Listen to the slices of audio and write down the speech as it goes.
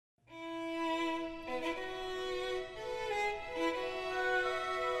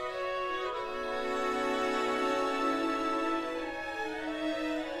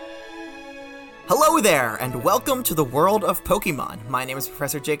Hello there, and welcome to the world of Pokemon. My name is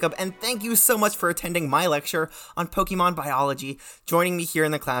Professor Jacob, and thank you so much for attending my lecture on Pokemon biology. Joining me here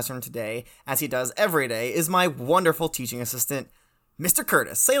in the classroom today, as he does every day, is my wonderful teaching assistant, Mr.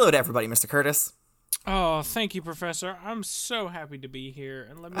 Curtis. Say hello to everybody, Mr. Curtis. Oh, thank you, Professor. I'm so happy to be here.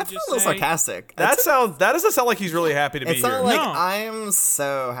 And let me just a little say, sarcastic. That doesn't sound like he's really happy to be It here. sounded like No. I'm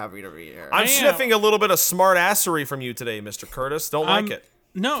so happy to be here. I'm I am. sniffing a little bit of smart assery from you today, Mr. Curtis. Don't like it.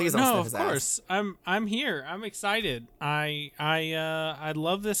 No, Please don't no, sniff of his ass. course. I'm here. I'm excited. I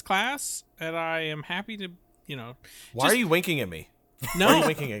love this class, and I am happy to, Why are you winking at me? Why are No, you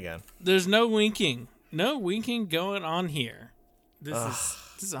winking again? there's no winking. No winking going on here. This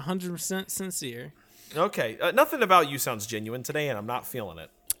is 100% sincere. Okay, nothing about you sounds genuine today, and I'm not feeling it.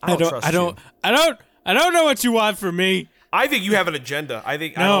 I don't trust you. I don't know what you want from me. I think you have an agenda.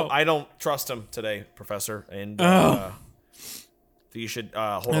 No. I don't trust him today, Professor, and you should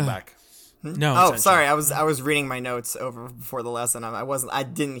hold him back. No. Oh, sorry. I was reading my notes over before the lesson. I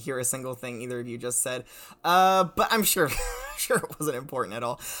didn't hear a single thing either of you just said. But I'm sure it wasn't important at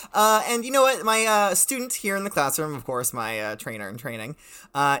all. And you know what? My student here in the classroom, of course, my trainer in training,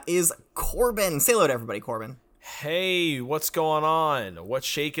 is Corbin. Say hello to everybody, Corbin. Hey, what's going on? What's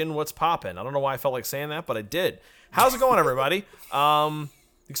shaking? What's popping? I don't know why I felt like saying that, but I did. How's it going, everybody?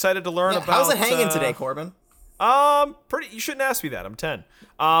 Excited to learn about. How's it hanging today, Corbin? You shouldn't ask me that. I'm 10.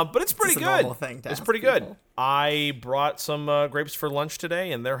 But it's pretty It's a good. normal thing to It's ask pretty good. people. I brought some grapes for lunch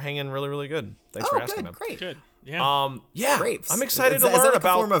today, and they're hanging really, really good. Thanks for asking them. Great. Good. Yeah. Yeah, Grapes. I'm excited Is to that learn like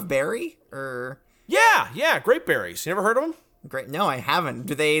about. a form of berry or? Yeah, grape berries. You never heard of them? Great. No, I haven't.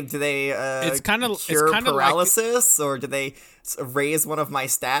 Do they It's kinda- it's cure kinda like- paralysis, or do they raise one of my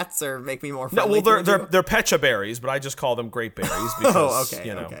stats, or make me more No, friendly? well, towards you? they're pecha berries, but I just call them grape berries because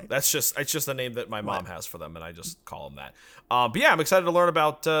okay, okay. it's just a name that my mom has for them, and I just call them that. But yeah, I'm excited to learn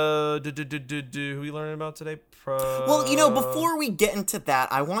about who are you learning about today? Well, before we get into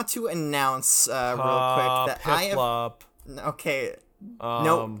that, I want to announce real quick that I have. Piplup. Okay.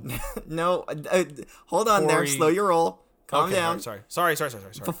 No, no. Hold on there. Corey. Slow your roll. Calm Okay, down. Sorry.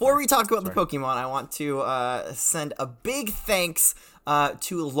 Before we talk about the Pokemon, I want to send a big thanks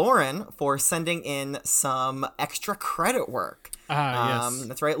to Lauren for sending in some extra credit work. Yes.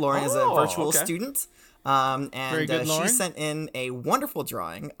 That's right. Lauren is a Oh, virtual okay. student. Very And good, she Lauren. sent in a wonderful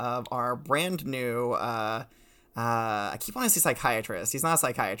drawing of our brand new, I keep wanting to say psychiatrist. He's not a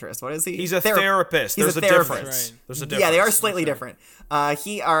psychiatrist. What is he? He's a therapist. He's There's a a therapist. difference. Right. There's a difference. Yeah, they are slightly different.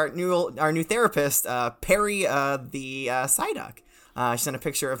 Our new therapist, Perry, the Psyduck. She sent a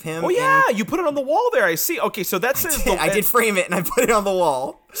picture of him. Oh yeah, you put it on the wall there. I see. Okay, so that says I did frame it and I put it on the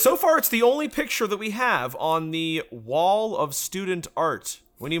wall. So far, it's the only picture that we have on the wall of student art.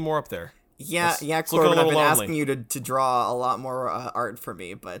 We need more up there. Yeah, It's looking a Corbin, I've little been lonely. asking you to draw a lot more art for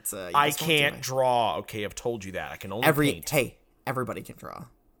me, but you I just won't do can't it. draw. Okay, I've told you that. I can only paint. Hey, everybody can draw.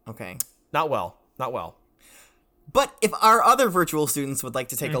 Okay. Not well. But if our other virtual students would like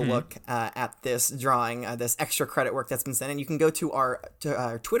to take Mm-hmm. a look at this drawing, this extra credit work that's been sent in, you can go to our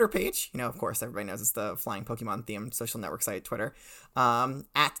Twitter page. Of course, everybody knows it's the Flying Pokemon themed social network site, Twitter,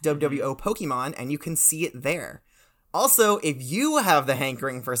 at WWO Pokemon, and you can see it there. Also, if you have the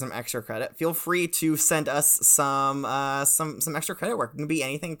hankering for some extra credit, feel free to send us some extra credit work. It can be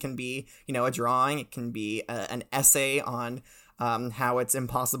anything. It can be, a drawing. It can be an essay on how it's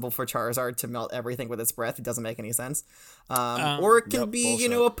impossible for Charizard to melt everything with its breath. It doesn't make any sense. Or it can be,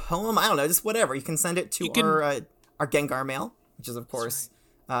 bullshit. a poem. I don't know, just whatever. You can send it to our Gengar mail, which is, of course,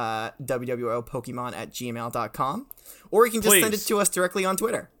 wwopokemon@gmail.com. Or you can just send it Please. to us directly on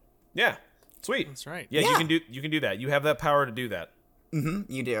Twitter. Yeah, sweet. That's right. Yeah, Yeah. you can do that. You have that power to do that.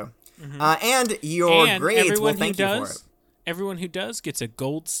 You do. And your And grades will everyone who thank you for it. does, everyone who does gets a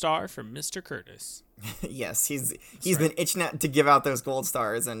gold star from Mr. Curtis. Yes, he's been itching to give out those gold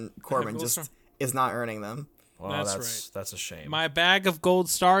stars, and Corbin gold just star. is not earning them. Well, That's that's a shame. My bag of gold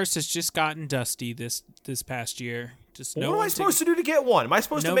stars has just gotten dusty this past year. Just what am I supposed to do to get one? Am I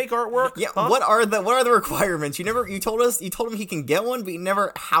supposed to Nope. make artwork? Yeah, Huh? what are the requirements? You told him he can get one, but you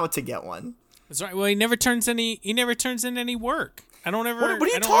never how to get one. That's right. Well, he never turns in any work. I don't ever. What are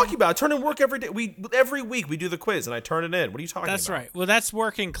you I don't talking about? I turn in work every day. Every week we do the quiz and I turn it in. What are you talking That's about? right. Well, that's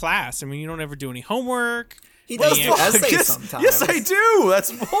work in class. I mean, you don't ever do any homework. He does do Yeah. essays yes, sometimes. yes, I do.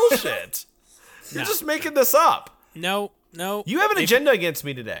 That's bullshit. You're just making this up. No. You have an agenda against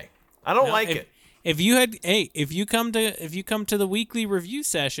me today. I don't like it. If you come to the weekly review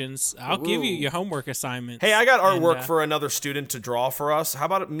sessions, I'll give you your homework assignments. Hey, I got artwork And, for another student to draw for us. How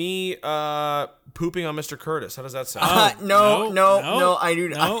about me pooping on Mr. Curtis? How does that sound? No, I do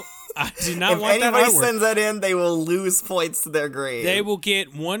not. No. I do not If want that anybody artwork. sends that in, they will lose points to their grade. They will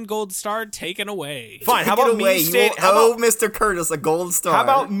get 1 gold star taken away. Fine. How Take it about away. me? You will owe Mr. Curtis a gold star. How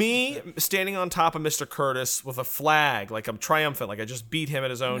about me standing on top of Mr. Curtis with a flag, like I'm triumphant, like I just beat him at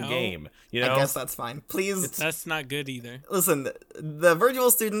his own No. game? You know? I guess that's fine. Please That's not good either. listen. The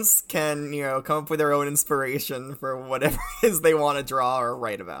virtual students can, come up with their own inspiration for whatever it is they want to draw or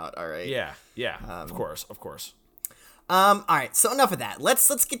write about. All right. Yeah. Of course. All right. So enough of that.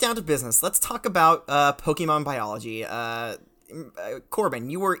 Let's get down to business. Let's talk about Pokemon biology. Corbin,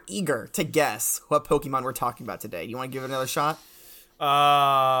 you were eager to guess what Pokemon we're talking about today. You want to give it another shot?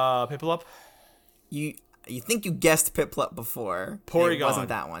 Piplup? You think you guessed Piplup before? Porygon. It wasn't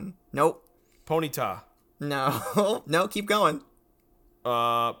that one. Nope. Ponyta? No. No. Keep going.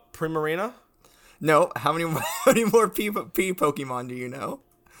 Primarina? No. How many more P Pokemon do you know?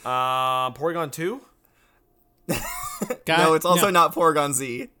 Porygon 2? No, it's also not Porygon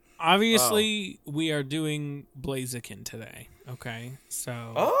Z. Obviously, we are doing Blaziken today. Okay, so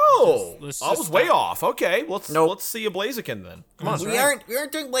I was way off. Okay, let's see a Blaziken then. Come on. We aren't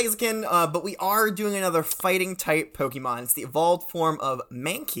doing Blaziken, but we are doing another fighting type Pokemon. It's the evolved form of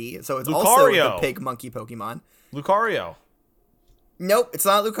Mankey, so it's also the Lucario. pig monkey Pokemon. Lucario. Nope, it's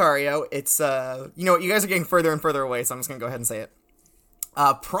not Lucario. It's you know what? You guys are getting further and further away, so I'm just gonna go ahead and say it.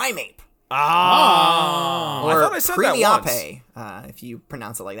 Primeape. Or Or I thought I said that once. Premiape, if you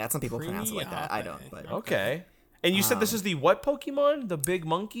pronounce it like that. Some people pronounce it like that. I don't. But Okay. And you said this is the what Pokemon? The big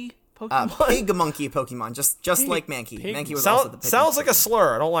monkey Pokemon? pig monkey Pokemon, just like Mankey. pig. Mankey was also the pig Sounds monkey. like a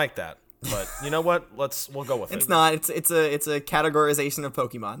slur. I don't like that. But you know what? We'll go with it. It's not. It's a categorization of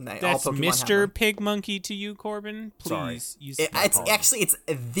Pokemon. That's all Pokemon have Mr. them. Pig Monkey to you, Corbin. Sorry. Please use It's actually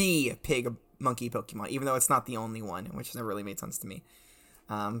the pig monkey Pokemon, even though it's not the only one, which never really made sense to me.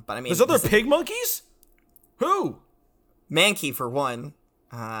 But I mean, There's other pig monkeys? Who? Mankey for one.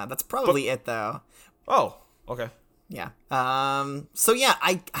 That's probably it though. Oh, okay. Yeah. So yeah,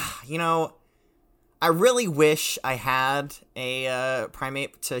 I really wish I had a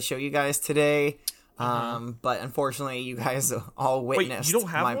Primeape to show you guys today. But unfortunately, you guys all Wait, witnessed. you don't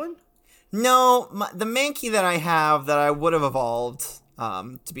have one? No, the Mankey that I have that I would have evolved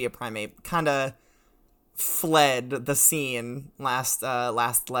to be a Primeape kind of fled the scene last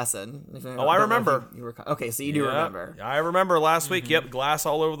lesson. Oh, I remember. Okay, so you do remember. I remember last week. Yep, glass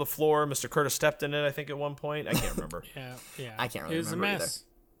all over the floor. Mr. Curtis stepped in it, I think, at one point. I can't remember. Yeah. I can't really It was remember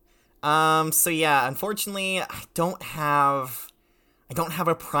a mess. So yeah, unfortunately, I don't have a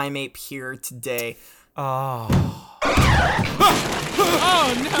Primeape here today.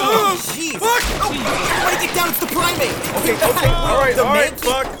 Oh no! Jeez! Everybody get down! It's the Primeape. Okay, all right, The Mankey?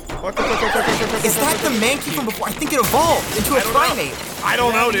 Fuck. Is that the Mankey from before? I think it evolved into a Primeape. I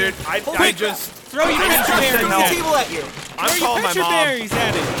don't know, dude. I just Throw your I just picture said berries no. Throw at the it. table at you. I'm Throw your calling my picture mom. berries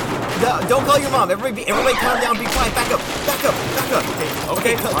at it. Don't call your mom. Everybody calm down. Be quiet. Back up.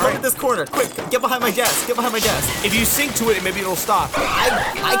 Okay, come to this corner. Quick, get behind my desk. If you sync to it, maybe it'll stop.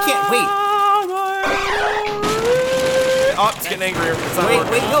 I can't wait. Oh, it's getting angrier. It's not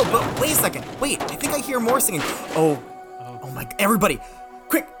working. Wait, no, but wait a second. Wait, I think I hear more singing. Oh my, everybody.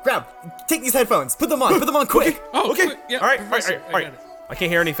 Quick, take these headphones. Put them on quick. Oh, Okay. quick, yeah, all right. Professor, I got it. I can't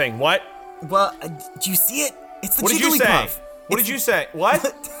hear anything. What? Well, do you see it? It's the What did you say? Jigglypuff. What did you say? What?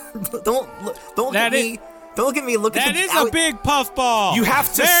 Don't look That at me. Don't look at me. Look at That the is a big puffball. You have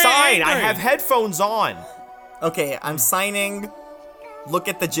to Very sign. I angry. have headphones on. Okay, I'm signing. Look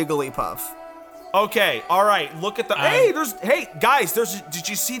at the Jigglypuff. Okay, all right. Look at the. Hey, guys. Did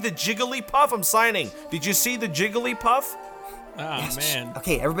you see the Jigglypuff? I'm signing. Did you see the Jigglypuff? Oh man.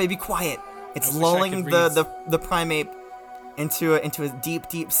 Okay, everybody be quiet. It's I wish I lulling could the Primeape into a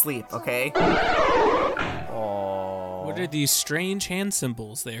deep sleep. Okay. What are these strange hand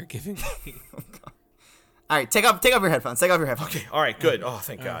symbols they are giving me? All right, take off your headphones. Okay. All right. Good. Oh,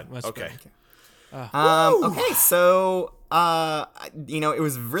 thank God. much Okay. better. Okay, so it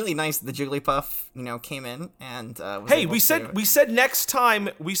was really nice that the Jigglypuff, came in and was Hey, able we to- said next time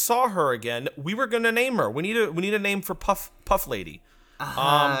we saw her again, we were gonna name her. We need a name for Puff Lady.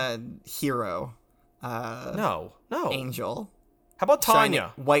 Hero, No. Angel, How about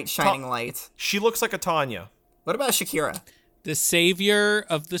Tanya? white shining light. She looks like a Tanya. What about Shakira The savior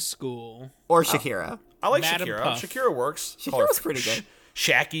of the school. or Shakira? I like Madam Shakira. Puff. Shakira works. Shakira's pretty good.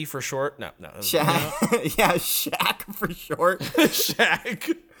 Shacky for short. No. Shaq, yeah, Shaq for short.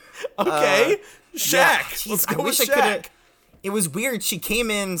 Shaq. Okay. Shaq. Yeah, jeez, Let's I go wish with I could. Shaq. It was weird. She came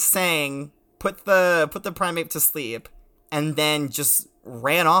in, sang, put the Primeape to sleep, and then just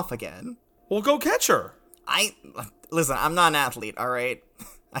ran off again. Well, go catch her. Listen. I'm not an athlete. All right,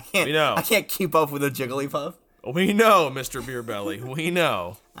 I can't. We know. I can't keep up with a Jigglypuff. We know, Mr. Beer Belly. We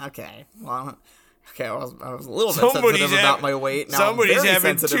know. Okay. Well, I was a little bit sensitive about my weight. Now Somebody's I'm very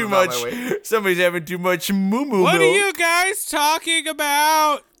having sensitive too about much. my weight. Somebody's having too much moo-moo What milk. are you guys talking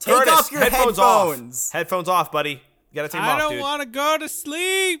about? Take Curtis, off your headphones. off. Headphones off, buddy. You gotta take them I off, don't dude. want to go to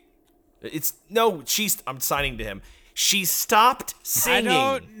sleep. I'm signing to him. She stopped singing.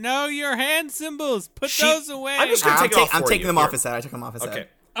 I don't know your hand symbols. Put those away. I'm just gonna take it off I'm for taking you. them Here. off his head. I took them off his Okay. head.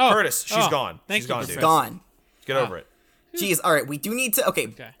 Oh, Curtis, she's oh, gone. thank She's you, gone, dude. Professor. Gone. Get over it. Jeez, all right, we do need to.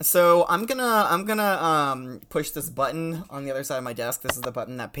 Okay, so I'm gonna push this button on the other side of my desk. This is the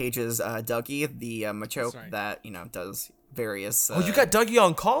button that pages Dougie, the Machoke right. that does various. Oh, you got Dougie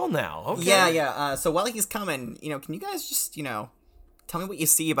on call now. Okay. Yeah. So while he's coming, can you guys just tell me what you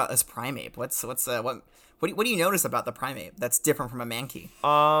see about this primate? What do you notice about the primate that's different from a Mankey?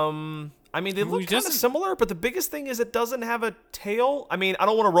 I mean, they look kind of doesn't- similar, but the biggest thing is it doesn't have a tail. I mean, I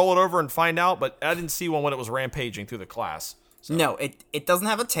don't want to roll it over and find out, but I didn't see one when it was rampaging through the class. No, it doesn't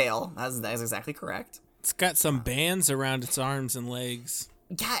have a tail. That is exactly correct. It's got some bands around its arms and legs.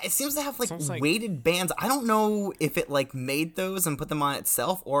 Yeah, it seems to have Sounds like- weighted bands. I don't know if it made those and put them on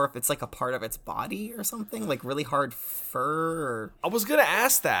itself, or if it's a part of its body or something, like really hard fur. Or... I was gonna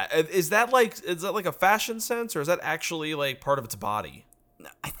ask that. Is that like a fashion sense, or is that actually like part of its body?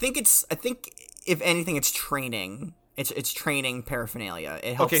 I think if anything, it's training. It's training paraphernalia.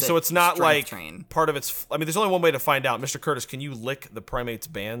 It helps. Okay, so it's not strength like train. part of its. I mean, there's only one way to find out. Mr. Curtis, can you lick the primate's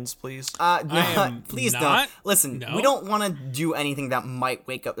bands, please? am Please don't. not. Listen, No. we don't want to do anything that might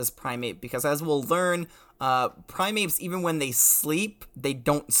wake up this primate, because as we'll learn, primates, even when they sleep, they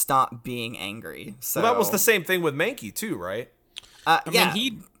don't stop being angry. So Well, that was the same thing with Mankey too, right? I yeah.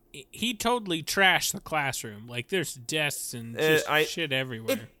 mean, he totally trashed the classroom. Like, there's desks and just shit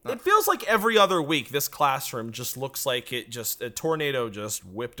everywhere. It feels like every other week this classroom just looks like a tornado just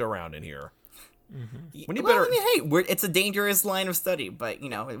whipped around in here. When you better, I mean, hey, it's a dangerous line of study, but we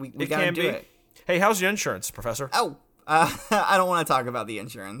it gotta can do be. it. Hey, how's your insurance, Professor? Oh, I don't want to talk about the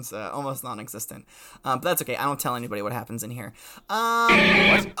insurance. Almost non-existent. But that's okay. I don't tell anybody what happens in here.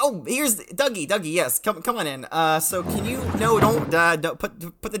 Oh, here's Dougie. Dougie, yes, come on in. So can you? No, don't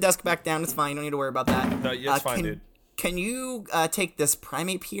put the desk back down. It's fine. You don't need to worry about that. No, it's fine, dude. Can you take this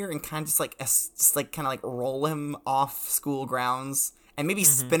primate here and kind of just roll him off school grounds and maybe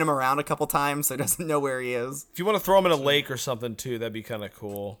spin him around a couple times so he doesn't know where he is? If you want to throw him in a lake or something too, that'd be kind of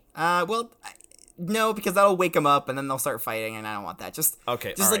cool. No, because that'll wake him up and then they'll start fighting, and I don't want that. Just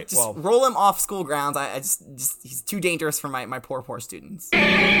Okay, Just all right, well- roll him off school grounds. I just he's too dangerous for my poor students. All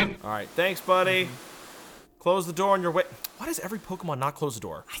right, thanks, buddy. Close the door on your way. Why does every Pokemon not close the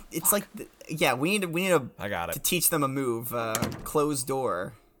door? It's we need to I got it. to teach them a move. Closed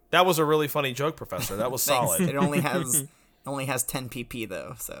door. That was a really funny joke, Professor. That was Thanks. solid. It only has 10 pp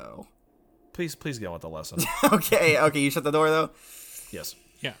though. So Please get on with the lesson. okay. You shut the door though. Yes.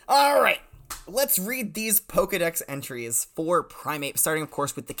 Yeah. All right. Let's read these Pokedex entries for Primate, starting, of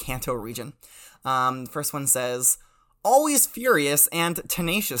course, with the Kanto region. First one says, always furious and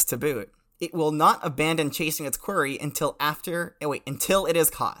tenacious to boot. It will not abandon chasing its quarry until it is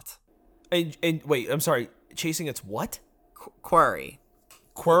caught. And wait, I'm sorry. Chasing its what? Quarry.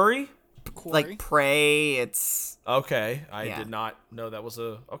 Quarry? Like prey, it's... Okay, I Yeah. did not know that was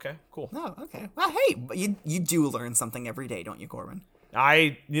a... Okay, cool. Oh, okay. Well, hey, but you do learn something every day, don't you, Corbin?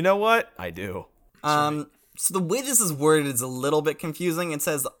 You know what? I do. So the way this is worded is a little bit confusing. It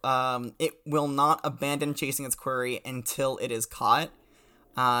says, it will not abandon chasing its quarry until it is caught.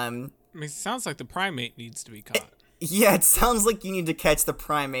 I mean, it sounds like the primate needs to be caught. Yeah, it sounds like you need to catch the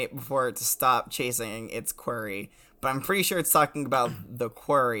primate before it to stop chasing its quarry. But I'm pretty sure it's talking about the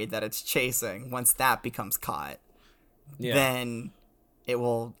quarry that it's chasing. Once that becomes caught, Yeah. then it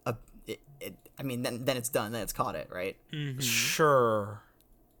will... then it's done. Then it's caught it, right? Sure.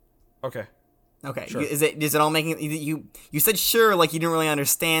 Okay. Okay. Sure. Is it all making you said sure like you didn't really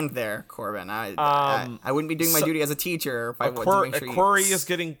understand there, Corbin? I wouldn't be doing my duty as a teacher if I A, would quir- make sure a quarry is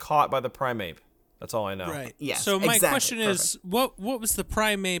getting caught by the primate. That's all I know. Right. Yes, So my exactly. question is, what was the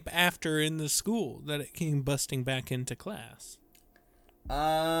primate after in the school that it came busting back into class?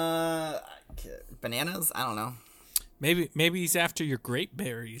 Bananas? I don't know. Maybe he's after your grape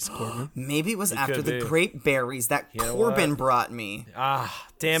berries, Corbin. Maybe it was after could the be. grape berries that know Corbin what? brought me. Ah,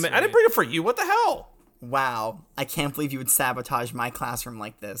 damn it. I didn't bring it for you. What the hell? Wow, I can't believe you would sabotage my classroom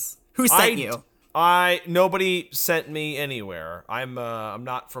like this. Who sent you? Nobody sent me anywhere. I'm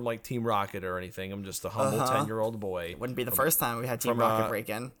not from like Team Rocket or anything. I'm just a humble 10-year-old boy Wouldn't be the first time we had Team from, Rocket break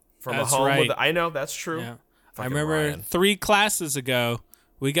in. from That's a home right. with. I know that's true. Yeah. I Fucking remember Ryan. 3 classes ago,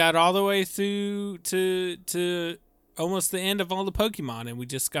 we got all the way through to almost the end of all the Pokemon, and we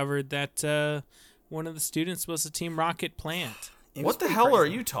discovered that one of the students was a Team Rocket plant. It was What the pretty hell are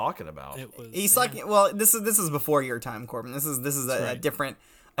crazy. you talking about? It was. He's yeah. talking. Well, this is before your time, Corbin. This is a right. different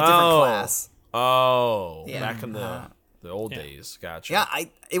Oh. class. Oh, Yeah. back in the old days. Gotcha. Yeah,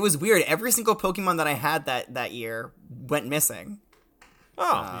 it was weird. Every single Pokemon that I had that year went missing.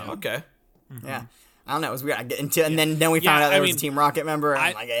 Oh, okay. Yeah, I don't know. It was weird. And then we found Yeah, out there I was mean, a Team Rocket member, and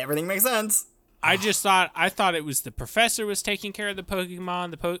I- like everything makes sense. I thought it was the professor was taking care of the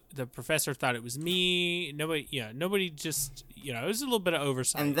Pokemon. The professor thought it was me. Nobody just, it was a little bit of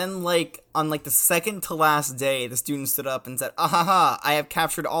oversight. And then on the second to last day, the student stood up and said, "Ah ha ha! I have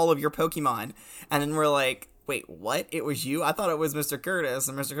captured all of your Pokemon." And then we're like, "Wait, what? It was you? I thought it was Mr. Curtis."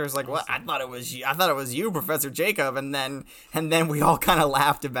 And Mr. Curtis was like, "What? I thought it was you. I thought it was you, Professor Jacob." And then we all kind of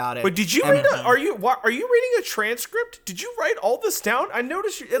laughed about it. But did you read? Are you reading a transcript? Did you write all this down? I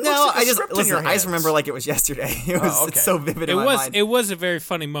noticed it looks No, like a I just script in your listen. I just hands. remember like it was yesterday. It's okay. so vivid it in my was mind. it was a very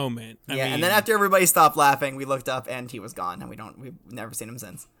funny moment. I Yeah, mean, and then after everybody stopped laughing, we looked up and he was gone, and we've never seen him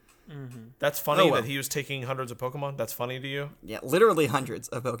since. That's funny Oh, well. that he was taking hundreds of Pokemon. That's funny to you. Yeah, literally hundreds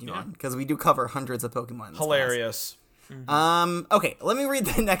of Pokemon, because we do cover hundreds of Pokemon. In this Hilarious. class. Okay, let me read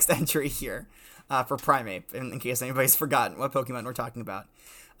the next entry here for Primeape, in case anybody's forgotten what Pokemon we're talking about.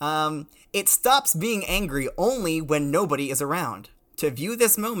 It stops being angry only when nobody is around. To view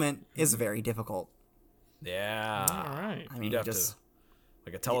this moment is very difficult. Yeah. all right. I mean, You'd you have just to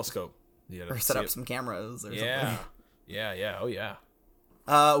like a telescope. You or set up some cameras or Yeah. something. Yeah. Oh yeah.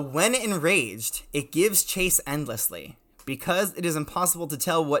 When enraged, it gives chase endlessly. Because it is impossible to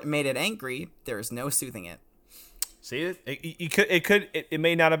tell what made it angry, there is no soothing it. See it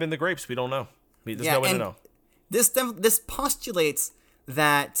may not have been the grapes. We don't know. There's no way to and know. This postulates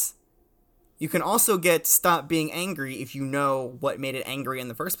that you can also stop being angry if you know what made it angry in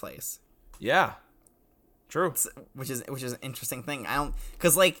the first place, Yeah. True. which is an interesting thing.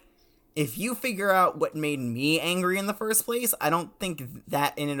 Because if you figure out what made me angry in the first place, I don't think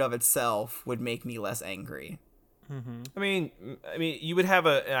that in and of itself would make me less angry. I mean, you would have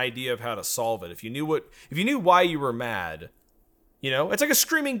an idea of how to solve it if you knew why you were mad. It's like a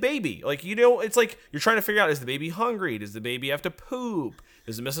screaming baby. It's like you're trying to figure out, is the baby hungry? Does the baby have to poop?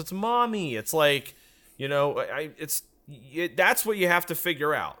 Does it miss its mommy? It's like, that's what you have to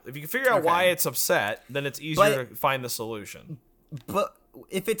figure out. If you can figure out why it's upset, then it's easier to find the solution. But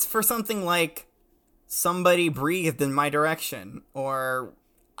if it's for something like somebody breathed in my direction, or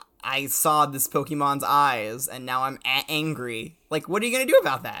I saw this Pokemon's eyes and now I'm angry, what are you gonna do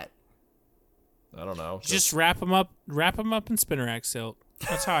about that? I don't know. Just wrap them up in Spinnerack silk.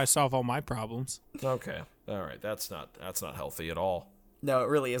 That's how I solve all my problems. Okay. All right. That's not healthy at all. No, it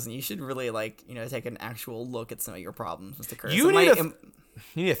really isn't. You should really take an actual look at some of your problems, Mr. Curtis. You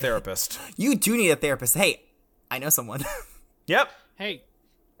need a therapist. You do need a therapist. Hey, I know someone. Yep. Hey,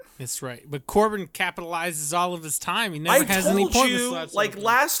 that's right. But Corbin capitalizes all of his time. He never I has any told appointment you slots open.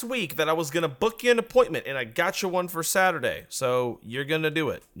 last week that I was gonna book you an appointment, and I got you one for Saturday. So you're gonna do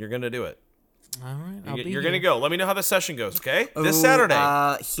it. You're gonna do it. All right, I'll be You're gonna here. go. Let me know how the session goes, okay? This Ooh, Saturday.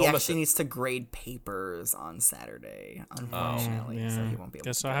 He Don't miss actually it. needs to grade papers on Saturday, unfortunately, so he won't be able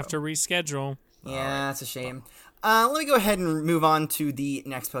Guess to I'll go. have to reschedule. Yeah, that's a shame. Let me go ahead and move on to the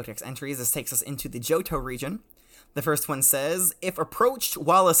next Pokedex entries. This takes us into the Johto region. The first one says, if approached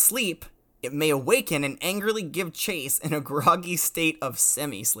while asleep, it may awaken and angrily give chase in a groggy state of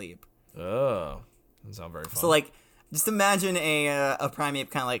semi-sleep. Oh, doesn't sound very fun. So, just imagine a Primeape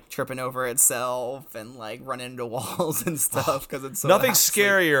kind of tripping over itself and running into walls and stuff because it's so nothing half asleep.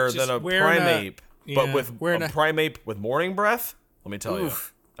 scarier than a wearing a- Primeape, but yeah, with a wearing a- Primeape with morning breath. Let me tell you,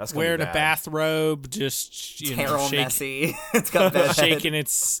 Oof. that's gonna Wearing be a bad. bathrobe, just Terrible, messy. It's got bad head. shaking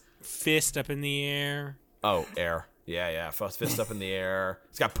its fist up in the air. Oh, air. Yeah. Fist up in the air.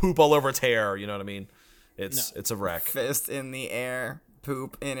 It's got poop all over its hair. You know what I mean? It's a wreck. Fist in the air,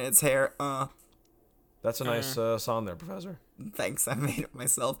 poop in its hair. That's a nice song there, Professor. Thanks, I made it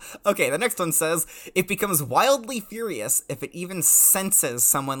myself. Okay, the next one says, it becomes wildly furious if it even senses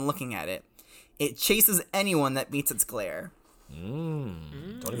someone looking at it. It chases anyone that meets its glare. Don't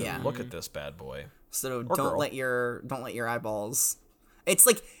even Yeah. look at this bad boy. So Or don't girl. let your eyeballs. It's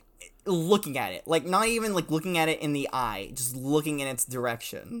looking at it, not even looking at it in the eye, just looking in its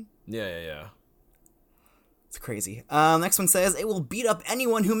direction. Yeah. It's crazy. Next one says, it will beat up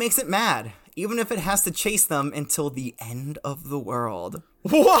anyone who makes it mad, even if it has to chase them until the end of the world.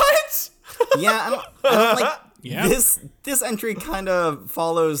 What? Yeah, I don't Yeah. This entry kind of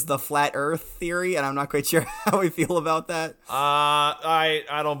follows the flat Earth theory, and I'm not quite sure how we feel about that. I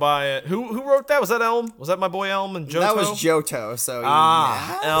don't buy it. Who wrote that? Was that Elm? Was that my boy Elm and Johto? That was Johto. So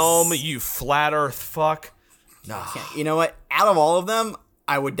yes. Elm, you flat Earth fuck. Nah. You know what? Out of all of them,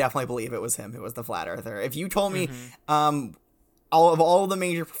 I would definitely believe it was him who was the flat earther. If you told me all of the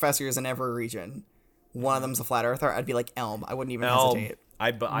major professors in every region, one of them's a flat earther, I'd be like, Elm. I wouldn't even hesitate.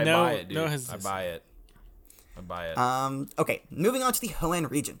 I buy it, dude. No I hesitation. buy it. I buy it. Okay, moving on to the Hoenn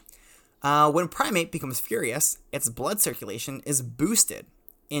region. When Primeape becomes furious, its blood circulation is boosted.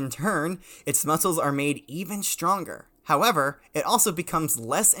 In turn, its muscles are made even stronger. However, it also becomes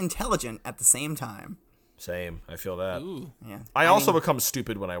less intelligent at the same time. Same. I feel that. Ooh. Yeah. I also become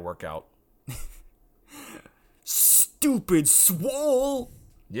stupid when I work out. Stupid swole.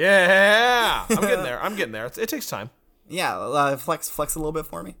 Yeah, I'm getting there. I'm getting there. It takes time. Yeah, flex a little bit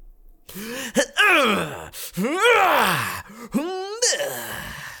for me.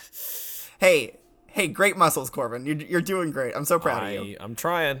 Hey, great muscles, Corbin. You're doing great. I'm so proud of you. I'm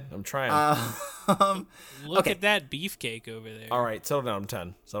trying. Look Okay. at that beefcake over there. All right, settle down. I'm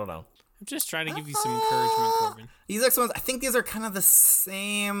 10. Settle down. I'm just trying to give you some encouragement, Corbin. These next ones, I think these are kind of the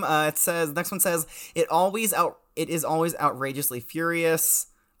same. The next one says it is always outrageously furious.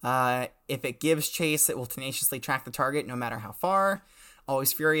 If it gives chase, it will tenaciously track the target no matter how far.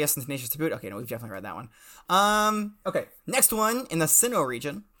 Always furious and tenacious to boot. Okay, no, we've definitely read that one. Okay, next one in the Sinnoh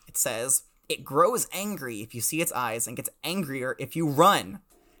region, it says it grows angry if you see its eyes and gets angrier if you run.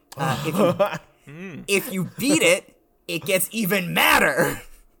 If you beat it, it gets even madder.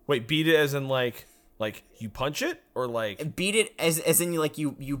 Wait, beat it as in like you punch it or like Beat it as in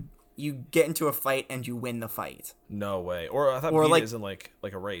you get into a fight and you win the fight. no way. Or I thought Or beat like- it as in like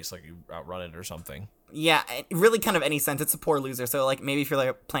a race, like you outrun it or something. Yeah, really kind of any sense. It's a poor loser. So like maybe if you're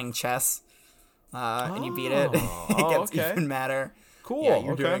like playing chess, and you beat it, it gets okay. even madder. Cool. Yeah,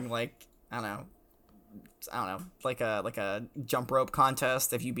 you're okay. doing like I don't know, like a jump rope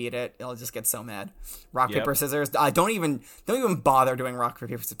contest. If you beat it, it'll just get so mad. Rock Yep. paper scissors. Don't even bother doing rock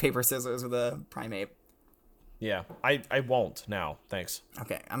paper scissors with a Primeape. Yeah, I won't now. Thanks.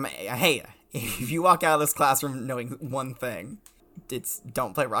 Okay, hey, if you walk out of this classroom knowing one thing, it's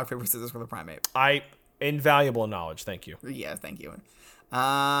don't play rock paper scissors with a Primeape. Invaluable knowledge. Thank you. Yeah, thank you.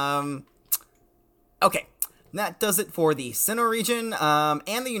 Okay, that does it for the Sinnoh region,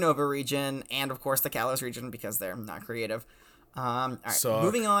 and the Unova region, and of course the Kalos region because they're not creative. All right, Suck.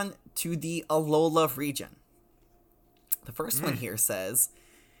 moving on to the Alola region. The first one here says,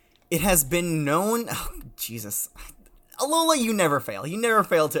 it has been known... Oh, Jesus. Alola, you never fail. You never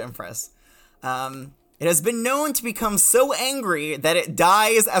fail to impress. It has been known to become so angry that it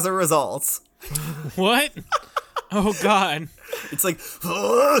dies as a result. What? Oh, God. It's like,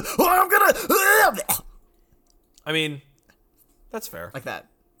 I'm gonna... I mean, that's fair. Like that.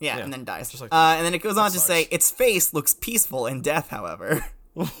 Yeah, Yeah, and then dies. just like that. And then it goes on to sucks. say, its face looks peaceful in death, however.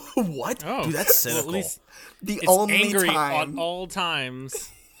 What? Oh, Dude, that's cynical. Well, at least The it's only angry time at all times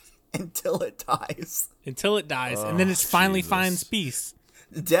until it dies. until it dies, and then it finally Jesus. finds peace.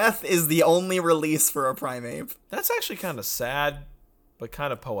 Death is the only release for a Primeape. That's actually kind of sad, but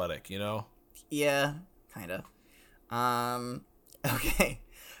kind of poetic, you know? Yeah, kinda. Okay.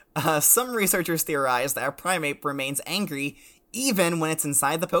 Some researchers theorize that a Primeape remains angry even when it's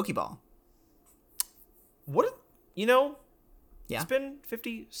inside the Pokeball. What? You know, Yeah, it's been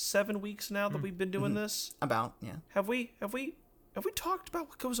 57 weeks now that we've been doing this. about, yeah. Have we talked about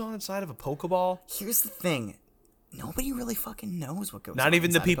what goes on inside of a Pokeball? Here's the thing. Nobody really fucking knows what goes on. Not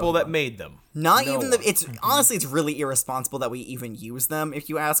even the inside a people that Pokeball. made them. Not No even the. one. It's honestly, it's really irresponsible that we even use them. If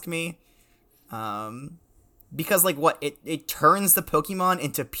you ask me, because like what it turns the Pokemon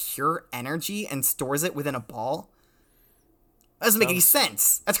into pure energy and stores it within a ball. That doesn't make any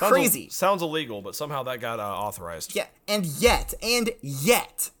sense. That's crazy. Sounds illegal, but somehow that got authorized. Yeah, and yet, been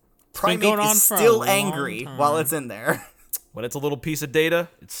Primeape going on is for a still long angry time. while it's in there. When it's a little piece of data,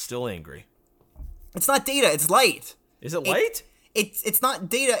 it's still angry. It's not data. It's light. Is it light? It's not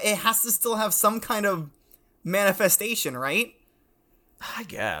data. It has to still have some kind of manifestation, right? I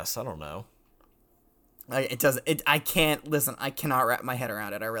guess. I don't know. It does. I can't listen. I cannot wrap my head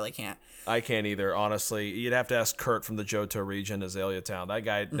around it. I really can't. I can't either, honestly. You'd have to ask Kurt from the Johto region, Azalea Town. That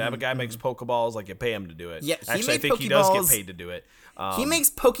guy makes Pokeballs, like you pay him to do it. Yeah, he actually, I made think he does get Pokeballs- paid to do it. He makes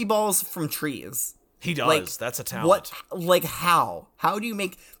Pokeballs from trees. He does. Like, That's a talent. What? Like how? How do you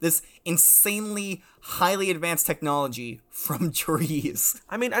make this insanely highly advanced technology from trees?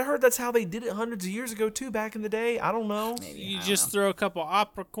 I mean, I heard that's how they did it hundreds of years ago too. Back in the day, I don't know. You just throw a couple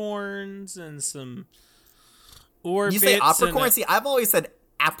Opricorns and some Orbits. You say and apricorn? See, I've always said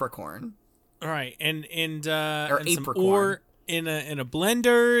apricorn. all right, and some apricorn. ore in a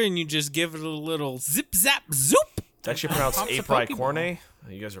blender, and you just give it a little zip zap zoop. It's actually pronounced Pops a apricorn. Pokeball.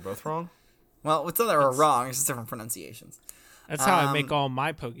 You guys are both wrong. Well, it's not that we're wrong. It's just different pronunciations. That's how I make all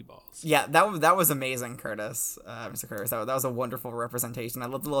my Pokeballs. Yeah, that was amazing, Curtis. Mr. Curtis, that was a wonderful representation. I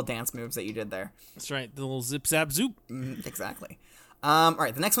love the little dance moves that you did there. That's right, the little zip zap zoop. Exactly. All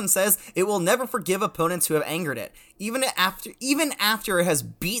right, the next one says, it will never forgive opponents who have angered it. Even after it has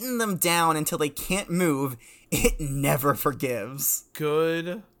beaten them down until they can't move, it never forgives.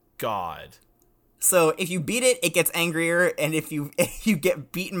 Good God. So if you beat it, it gets angrier, and if you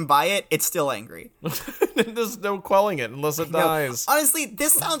get beaten by it, it's still angry. There's no quelling it unless it dies. Honestly,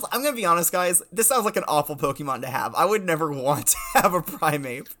 I'm gonna be honest, guys, this sounds like an awful Pokemon to have. I would never want to have a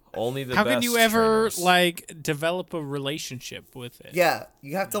Primeape. Only the How best can you ever trainers. develop a relationship with it? Yeah,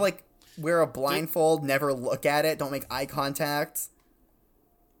 you have to wear a blindfold, never look at it, don't make eye contact,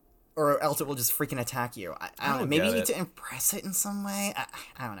 or else it will just freaking attack you. I don't know. Maybe you need to impress it in some way.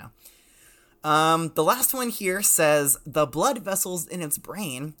 I don't know. The last one here says, the blood vessels in its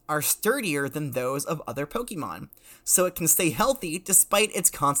brain are sturdier than those of other Pokemon, so it can stay healthy despite its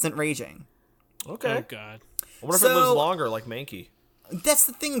constant raging. Okay. Oh, God. I wonder if it lives longer like Mankey. That's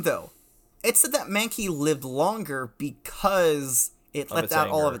the thing, though. It said that Mankey lived longer because it let out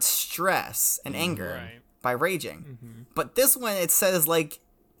all of its stress and anger by raging. But this one, it says,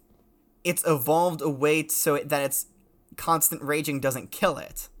 it's evolved a way so that its constant raging doesn't kill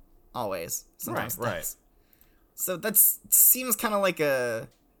it. Always. Sometimes it does. So that seems kind of like I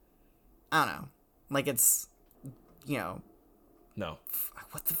don't know. Like it's, No.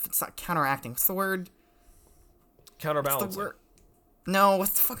 It's not counteracting. What's the word? Counterbalancing. What's the word? No,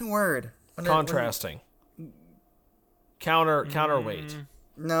 what's the fucking word? Contrasting. Counterweight.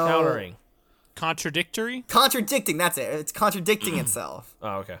 No. Countering. Contradictory? Contradicting, that's it. It's contradicting itself.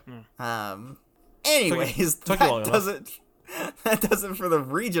 Oh, okay. Anyways, took you long that does it for the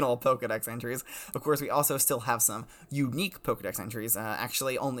regional Pokedex entries. Of course, we also still have some unique Pokedex entries.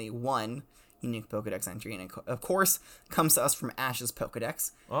 Actually, only one unique Pokedex entry, and it, of course, comes to us from Ash's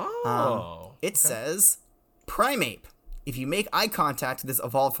Pokedex. It says, Primeape. If you make eye contact with this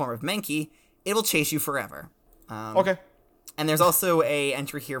evolved form of Mankey, it'll chase you forever. Okay. And there's also a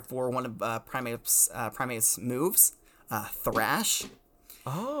entry here for one of Primeape's moves, Thrash.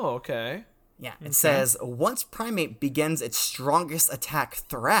 Oh, okay. Yeah, it says, once Primeape begins its strongest attack,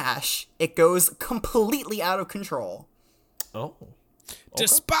 Thrash, it goes completely out of control. Oh.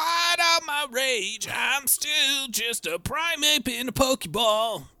 Despite all my rage, I'm still just a Primeape in a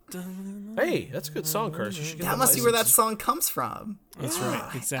Pokeball. Hey, that's a good song, Curtis. You should get That must be where that song comes from. That's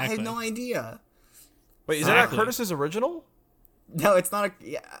right, exactly. I had no idea. Wait, is that not Curtis's original? No, it's not a...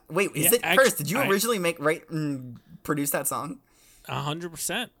 Yeah. Wait, is it... Curtis, did you originally produce that song?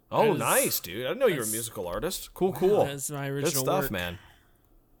 100%. Oh, nice, dude. I didn't know you were a musical artist. Cool. That's my original Good stuff, work.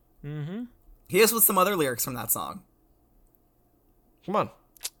 man. Here's with some other lyrics from that song. Come on.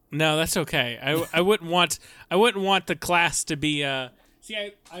 No, that's okay. I wouldn't want the class to be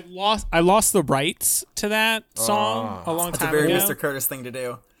see I lost the rights to that song a long That's a time very ago. Mr. Curtis thing to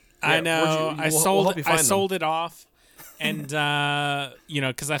do. I know. we'll help you find them. sold it off, and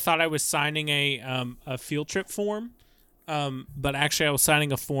because I thought I was signing a field trip form, but actually I was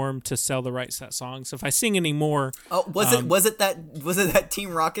signing a form to sell the rights to that song. So if I sing any more, Was it that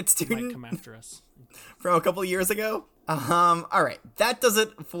Team Rocket they might student come after us. from a couple years ago? All right, that does it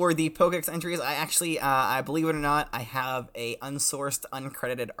for the Pokedex entries. I actually, I believe it or not, I have a unsourced,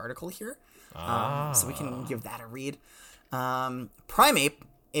 uncredited article here, so we can give that a read. Primeape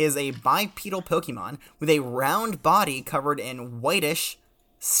is a bipedal Pokemon with a round body covered in whitish,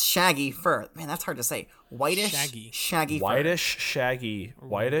 shaggy fur. Man, that's hard to say. Whitish, shaggy fur. Whitish, shaggy. Fur.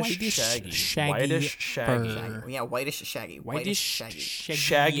 Yeah, whitish, shaggy. Whitish, shaggy.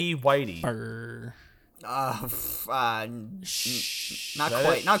 Shaggy whitey. Fur. Not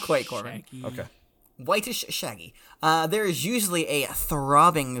quite, Corbin. Shaggy. Okay. Whitish, shaggy. There is usually a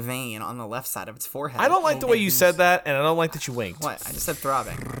throbbing vein on the left side of its forehead. I don't like the way you said that, and I don't like that you winked. What? I just said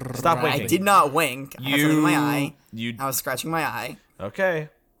throbbing. Stop winking. I did not wink. I had something in my eye. You. I was scratching my eye. Okay.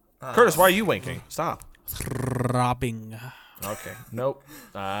 Curtis, why are you winking? Stop. Throbbing. Okay. Nope.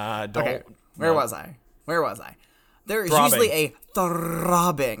 Don't. Okay. Where was I? There is Throbbing. usually a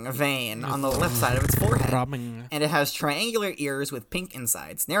throbbing vein on the left side of its forehead. Throbbing. And it has triangular ears with pink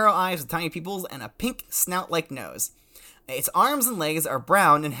insides, narrow eyes with tiny pupils, and a pink snout-like nose. Its arms and legs are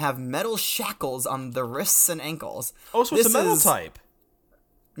brown and have metal shackles on the wrists and ankles. Oh, so it's a metal type.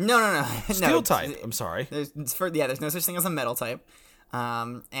 No. Steel type. I'm sorry. There's no such thing as a metal type.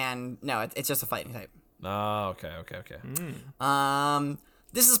 And no, it's just a fighting type. Oh, okay.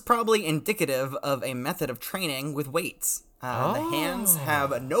 This is probably indicative of a method of training with weights. The hands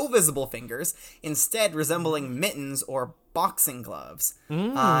have no visible fingers, instead resembling mittens or boxing gloves.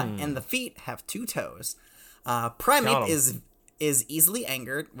 And the feet have 2 toes. Primeape is easily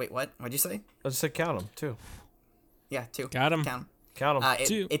angered. Wait, what? What'd you say? I just said count them, too. Yeah, 2. Got 'em. Count 'em. Count them.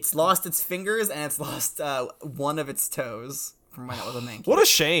 Two. It's lost its fingers and it's lost one of its toes from when it was a man. What a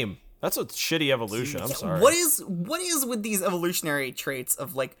shame. That's a shitty evolution. I'm sorry. What is with these evolutionary traits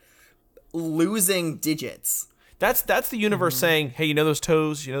of like losing digits? That's the universe saying, hey, you know those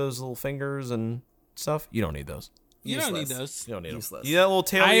toes, you know those little fingers and stuff? You don't need those. You don't need Useless. those. You don't need Useless. them. You know that little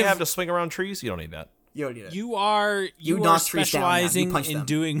tail you I've- have to swing around trees? You don't need that. You don't need it. You are knock trees down now. You specializing punch in them.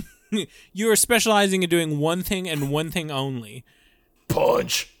 doing. You are specializing in doing one thing and one thing only.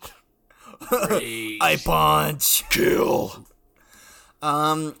 Punch. I punch. Kill.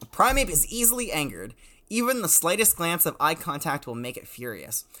 Primeape is easily angered. Even the slightest glance of eye contact will make it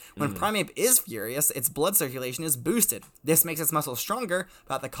furious. When Primeape is furious, its blood circulation is boosted. This makes its muscles stronger,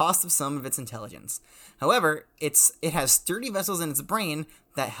 but at the cost of some of its intelligence. However, it has sturdy vessels in its brain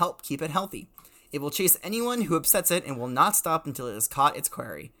that help keep it healthy. It will chase anyone who upsets it and will not stop until it has caught its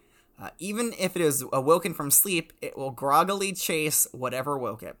quarry. Even if it is awoken from sleep, it will groggily chase whatever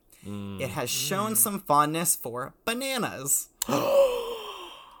woke it. It has shown some fondness for bananas.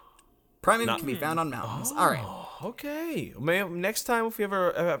 Primeape can be found on mountains. All right. Okay. Next time, if we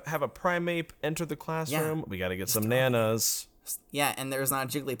ever have a Primeape enter the classroom, we got to get some nanas. Yeah, and there's not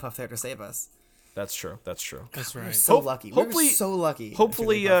a Jigglypuff there to save us. That's true. That's true. That's We're right. so lucky. hopefully- We're so lucky.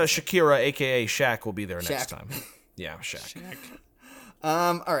 Hopefully, Shakira, aka Shaq, will be there next Shaq. time. Yeah, Shaq.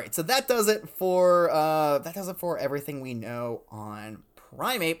 All right, so that does it for everything we know on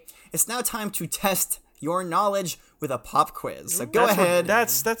Primeape. It's now time to test your knowledge with a pop quiz. So go ahead. That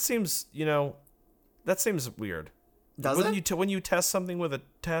seems that seems weird. Does Wouldn't it? when you test something with a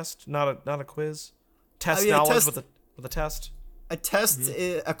test, not a quiz? Test yeah, knowledge test- with a test. A test,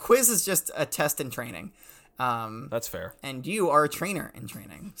 a quiz is just a test in training. That's fair. And you are a trainer in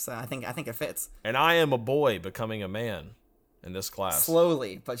training, so I think it fits. And I am a boy becoming a man in this class.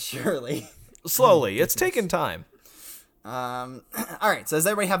 Slowly but surely. Slowly. It's taken time. All right, so does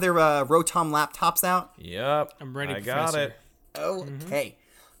everybody have their Rotom laptops out? Yep. I'm ready, I got Professor. it. Okay.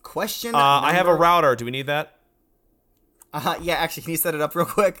 Question. I have a number- router. Do we need that? Yeah, actually, can you set it up real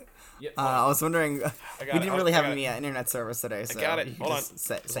quick? Yeah. I was wondering. We got didn't it. really I have got any it. internet service today, so I got it. you can Hold on. just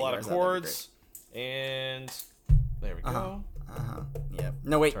set There's a lot of yours up, that'd be chords. And there we go. great. Yeah.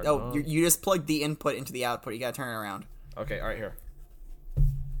 No, wait. Turn it Oh, on. you just plugged the input into the output. You gotta turn it around. Okay. All right. Here.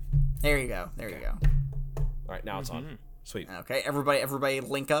 There you go. There you go. All right. Now it's on. Sweet. Okay. Everybody,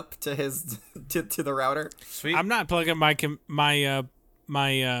 link up to his to the router. Sweet. I'm not plugging my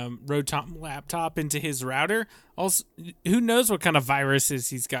Rotom laptop into his router. Also, who knows what kind of viruses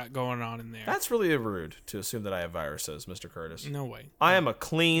he's got going on in there? That's really rude to assume that I have viruses, Mr. Curtis. No way. I am a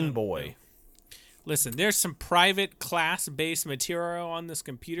clean boy. Listen, there's some private class-based material on this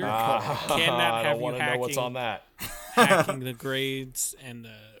computer. I Cannot don't have you want to know what's on hacking, that. hacking the grades and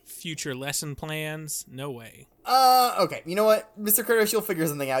the future lesson plans. No way. Okay. You know what, Mr. Curtis, you'll figure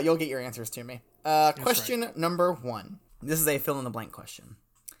something out. You'll get your answers to me. Question number 1. This is a fill in the blank question.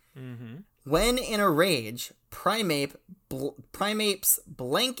 When in a rage, Primeape's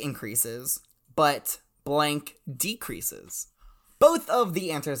blank increases, but blank decreases. Both of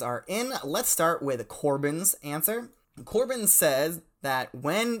the answers are in. Let's start with Corbin's answer. Corbin says that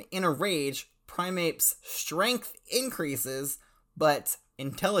when in a rage, Primeape's strength increases, but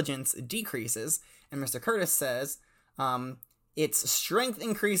intelligence decreases. And Mr. Curtis says, its strength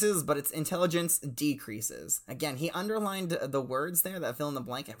increases, but its intelligence decreases. Again, he underlined the words there that fill in the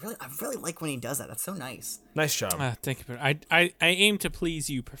blank. I really like when he does that. That's so nice. Nice job. Thank you. I aim to please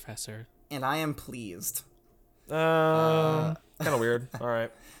you, Professor. And I am pleased. Kind of weird. All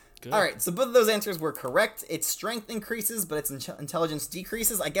right. Good. All right, so both of those answers were correct. Its strength increases, but its intelligence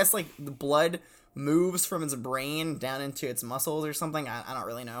decreases. I guess like the blood moves from its brain down into its muscles or something. I don't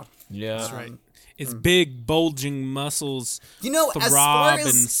really know. Yeah. That's right. Its big bulging muscles You know, as far throb and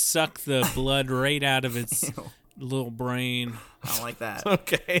as suck the blood right out of its little brain. I don't like that.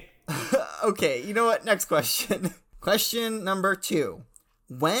 Okay. Okay, you know what? Next question. Question number 2.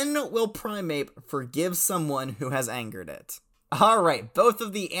 When will Primeape forgive someone who has angered it? All right, both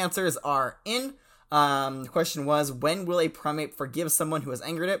of the answers are in. The question was, when will a Primeape forgive someone who has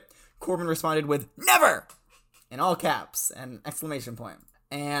angered it? Corbin responded with, never! In all caps, and exclamation point.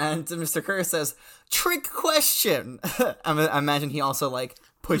 And Mr. Curtis says, trick question! I imagine he also, like,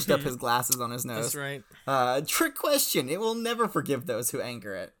 pushed up his glasses on his nose. That's right. Trick question. It will never forgive those who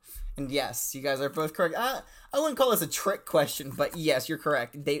anger it. And yes, you guys are both correct. I wouldn't call this a trick question, but yes, you're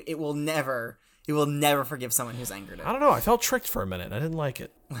correct. It will never You will never forgive someone who's angered it. I don't know. I felt tricked for a minute. I didn't like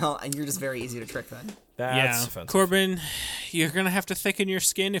it. Well, and you're just very easy to trick then. That's offensive. Corbin, you're gonna have to thicken your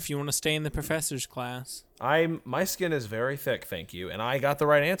skin if you want to stay in the professor's class. My skin is very thick, thank you, and I got the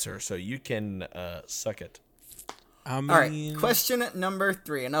right answer, so you can suck it. I mean, All right, question number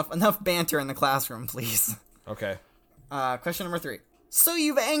 3. Enough banter in the classroom, please. Okay. Question number 3. So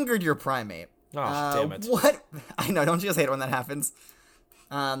you've angered your primate. Oh, damn it. What? I know, don't you just hate it when that happens?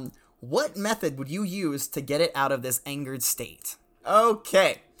 What method would you use to get it out of this angered state?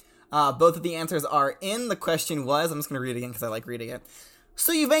 Okay. Both of the answers are in. The question was, I'm just going to read it again because I like reading it.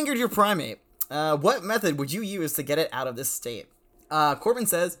 So you've angered your primate. What method would you use to get it out of this state? Corbin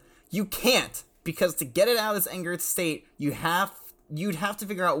says, you can't, because to get it out of this angered state, you'd have to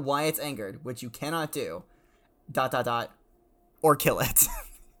figure out why it's angered, which you cannot do. ... Or kill it.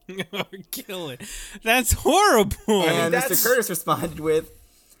 or kill it. That's horrible. And Mr. Curtis responded with,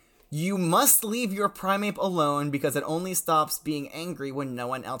 you must leave your primate alone because it only stops being angry when no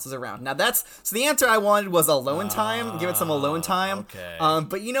one else is around. Now so the answer I wanted was alone time. Give it some alone time. Okay.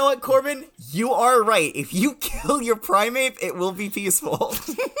 But you know what, Corbin? You are right. If you kill your primate, it will be peaceful.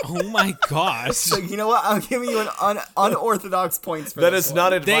 Oh my gosh. So you know what? I'm giving you an unorthodox points for That this is one.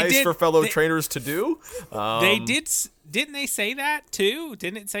 not advice for fellow trainers to do. They didn't they say that too?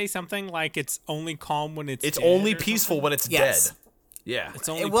 Didn't it say something like it's only calm when it's It's dead only or peaceful something? when it's Yes. dead. Yeah. It's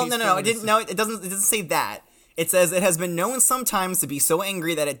only Well, no, peaceful it when didn't. No, it doesn't. It doesn't say that. It says it has been known sometimes to be so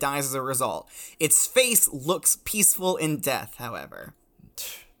angry that it dies as a result. Its face looks peaceful in death, however.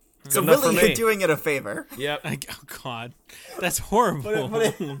 So enough really, for me. you're doing it a favor. Yep. Oh God, that's horrible.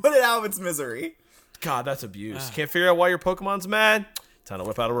 Put it out of its misery. God, that's abuse. Can't figure out why your Pokemon's mad? Time to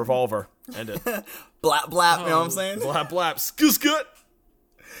whip out a revolver. End it. Blap blap. You know what I'm saying? Blap blap. Skut.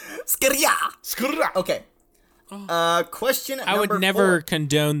 Skirya. Skut. Okay. Question number I would never 4.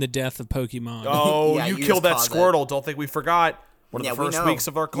 condone the death of Pokemon. Oh, Yeah, you you killed that just Squirtle. Don't think we forgot. One of Yeah, the we first know. weeks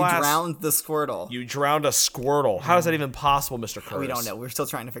of our class. You drowned the Squirtle. You drowned a Squirtle. How is that even possible, Mr. Curtis? We don't know. We're still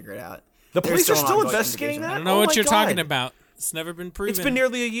trying to figure it out. The There's police are an still ongoing investigating investigation. that? I don't know Oh what my you're talking God. about. It's never been proven. It's been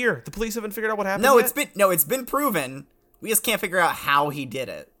nearly a year. The police haven't figured out what happened No, yet? it's been proven. We just can't figure out how he did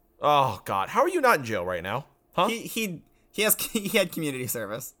it. Oh, God. How are you not in jail right now? Huh? He had community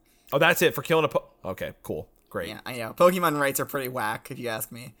service. Oh, that's it for killing a Okay, cool. Great. Yeah, I know. Pokemon rights are pretty whack, if you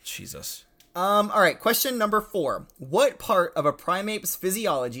ask me. Jesus. All right, question number 4. What part of a primate's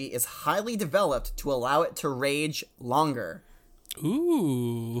physiology is highly developed to allow it to rage longer?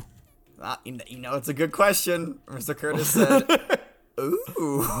 Ooh. You know, it's a good question. Mr. Curtis said,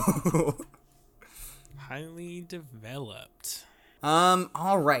 ooh. Highly developed.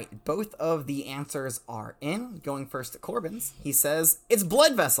 All right. Both of the answers are in. Going first to Corbin's. He says, it's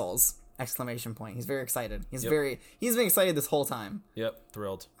blood vessels! Exclamation point. He's very excited. He's been excited this whole time. Yep,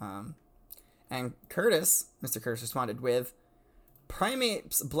 thrilled. And Mr. Curtis responded with,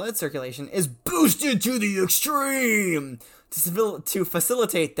 primates' blood circulation is boosted to the extreme to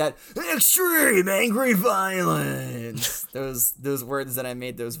facilitate that extreme angry violence. those words that I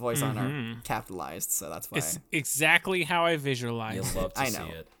made those voice on are capitalized, so that's why. It's exactly how I You'll visualized. love to I see know.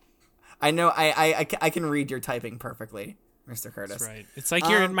 it. I know I can read your typing perfectly, Mr. Curtis. That's right. It's like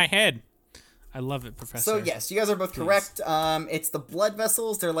you're in my head. I love it, Professor. So yes, you guys are both correct. It's the blood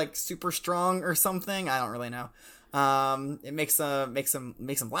vessels. They're like super strong or something. I don't really know. It makes him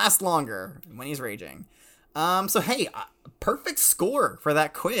last longer when he's raging. So hey, perfect score for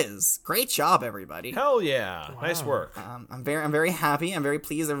that quiz. Great job, everybody. Hell yeah. Nice work. I'm very happy. I'm very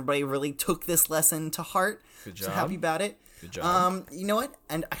pleased. Everybody really took this lesson to heart. Good So job. happy about it. Good job. You know what?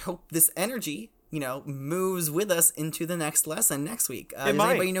 And I hope this energy, moves with us into the next lesson next week. Does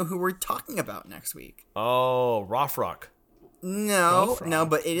might. anybody know who we're talking about next week? Oh, Rothrock. No, Rough no, Rock.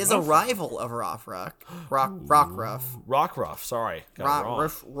 but it is a rival of Rothrock. Rockruff. Rockruff. Sorry. Got it wrong.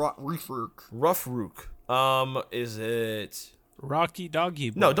 Rough is it... Rocky Doggy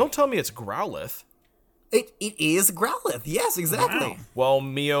Boy. No, don't tell me it's Growlithe. It is Growlithe. Yes, exactly. Wow. Well,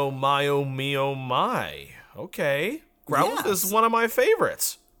 Mio, my. Okay. Growlithe Yes. is one of my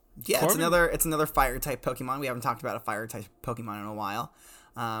favorites. Yeah, Corbin? it's another fire type Pokemon. We haven't talked about a fire type Pokemon in a while.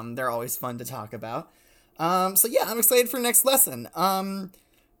 They're always fun to talk about. So yeah, I'm excited for next lesson.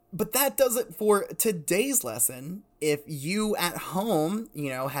 But that does it for today's lesson. If you at home,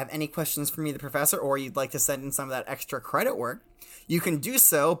 have any questions for me, the professor, or you'd like to send in some of that extra credit work, you can do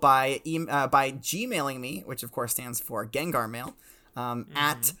so by Gmailing me, which of course stands for Gengar Mail,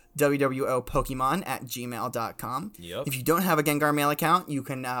 at wwopokemon@gmail.com. Yep. If you don't have a Gengar Mail account, you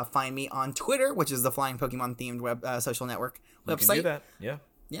can find me on Twitter, which is the Flying Pokemon themed web social network You website. can do that. Yeah.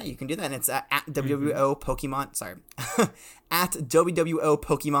 Yeah, you can do that. And it's at WWO Pokemon. Sorry. At WWO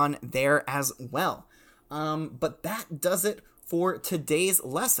Pokemon there as well. But that does it for today's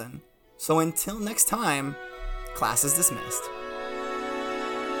lesson. So until next time, class is dismissed.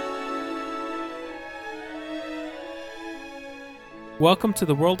 Welcome to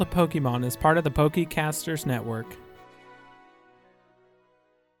the World of Pokemon as part of the Pokecasters Network.